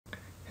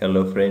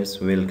Hello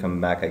friends,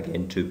 welcome back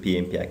again to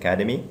PMP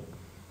Academy.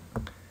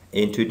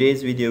 In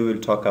today's video,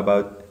 we'll talk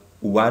about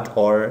what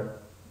are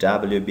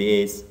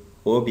WBS,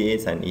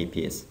 OBS and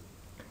EPS.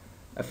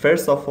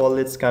 First of all,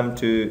 let's come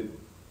to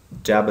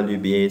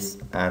WBS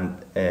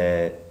and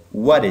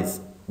what is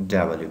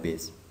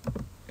WBS?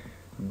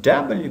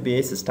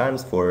 WBS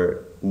stands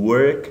for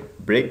Work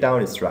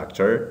Breakdown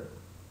Structure,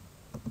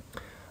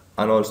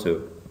 and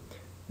also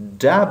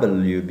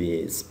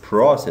WBS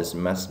process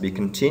must be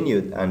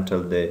continued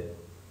until the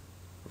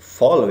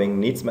following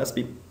needs must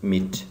be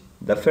met.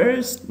 The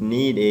first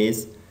need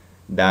is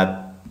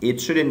that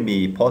it shouldn't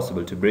be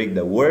possible to break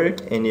the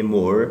work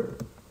anymore,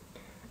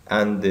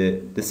 and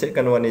the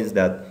second one is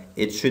that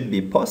it should be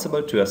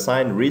possible to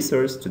assign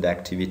resource to the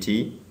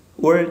activity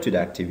or to the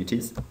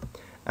activities,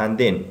 and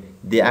then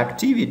the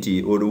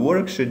activity or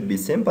work should be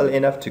simple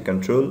enough to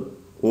control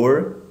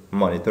or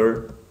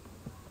monitor.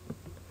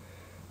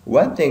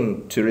 One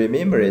thing to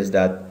remember is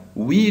that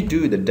we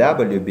do the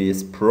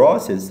WBS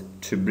process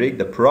to break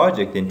the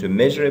project into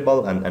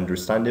measurable and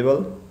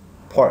understandable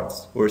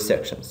parts or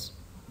sections.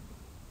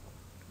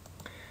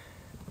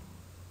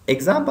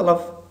 Example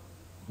of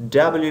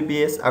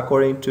WBS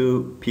according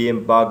to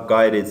PMBOK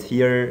guide is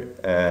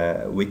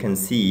here. We can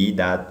see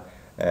that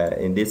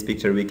in this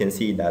picture we can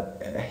see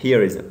that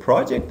here is a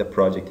project. The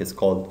project is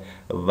called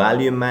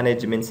Value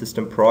Management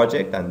System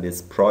Project, and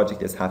this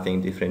project is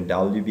having different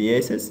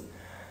WBSs.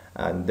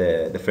 And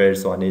the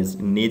first one is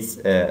needs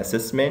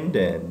assessment,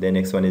 the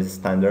next one is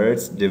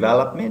standards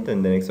development,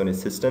 and the next one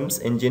is systems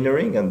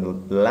engineering,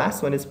 and the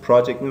last one is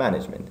project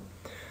management.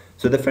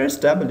 So the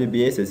first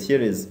WBS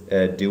here is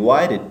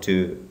divided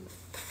to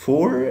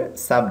 4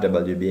 sub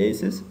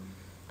WBSs,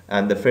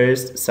 and the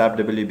first sub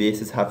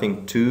WBS is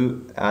having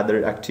 2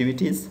 other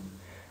activities,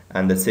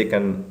 and the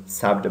second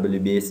sub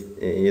WBS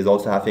is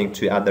also having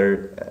 2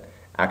 other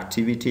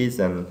activities,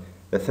 and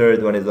the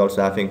third one is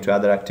also having 2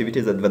 other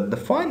activities, but the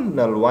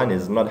final one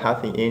is not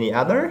having any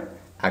other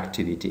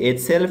activity.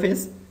 Itself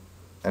is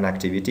an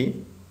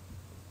activity.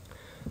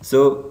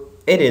 So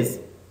it is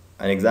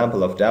an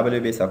example of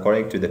WBS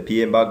according to the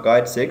PMBOK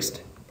Guide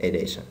 6th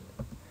edition.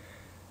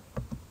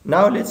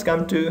 Now let's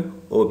come to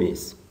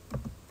OBS.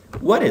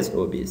 What is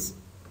OBS?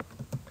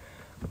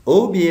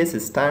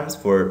 OBS stands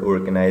for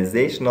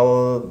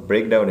Organizational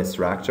Breakdown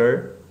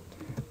Structure,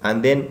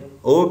 and then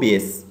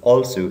OBS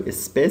also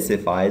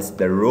specifies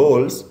the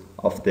roles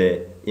of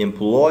the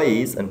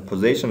employees and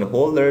position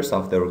holders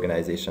of the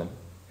organization.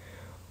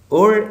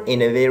 Or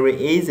in a very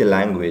easy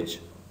language,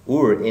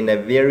 or in a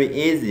very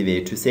easy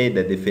way to say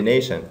the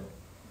definition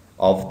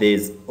of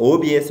this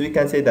OBS, we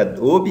can say that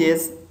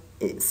OBS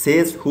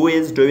says who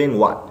is doing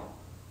what.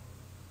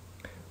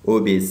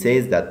 OBS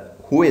says that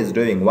who is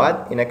doing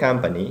what in a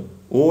company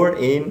or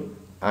in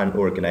an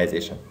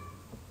organization.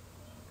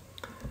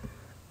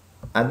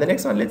 And the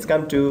next one, let's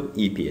come to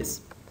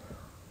EPS.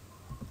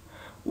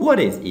 What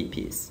is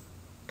EPS?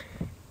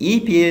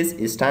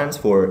 EPS stands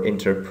for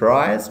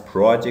Enterprise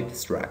Project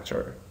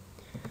Structure.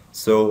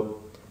 So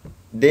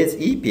this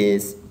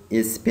EPS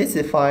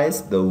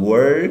specifies the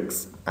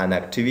works and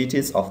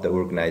activities of the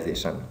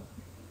organization.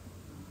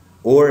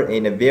 Or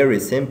in a very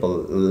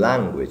simple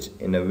language,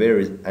 in a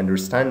very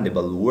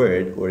understandable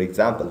word or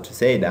example to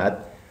say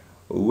that,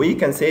 we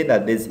can say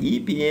that this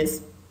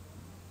EPS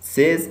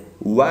says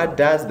what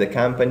does the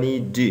company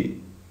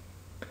do.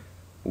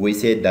 We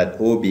said that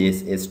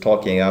OBS is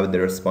talking about the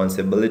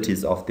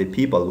responsibilities of the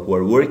people who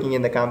are working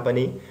in the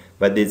company,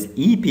 but this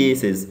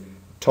EPS is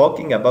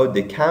talking about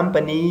the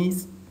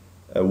company's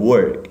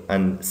work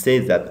and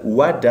says that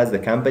what does the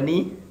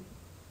company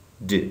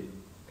do.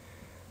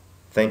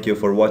 Thank you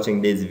for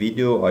watching this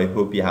video. I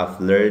hope you have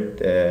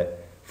learned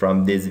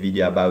from this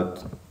video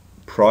about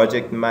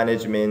project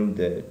management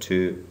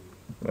to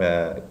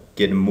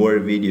get more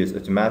videos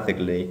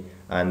automatically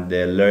and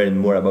learn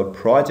more about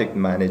project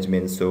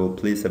management. So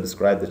please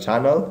subscribe the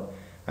channel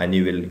and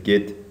you will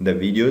get the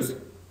videos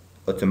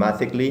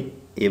automatically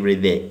every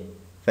day.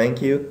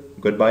 Thank you.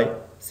 Goodbye.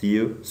 See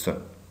you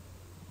soon.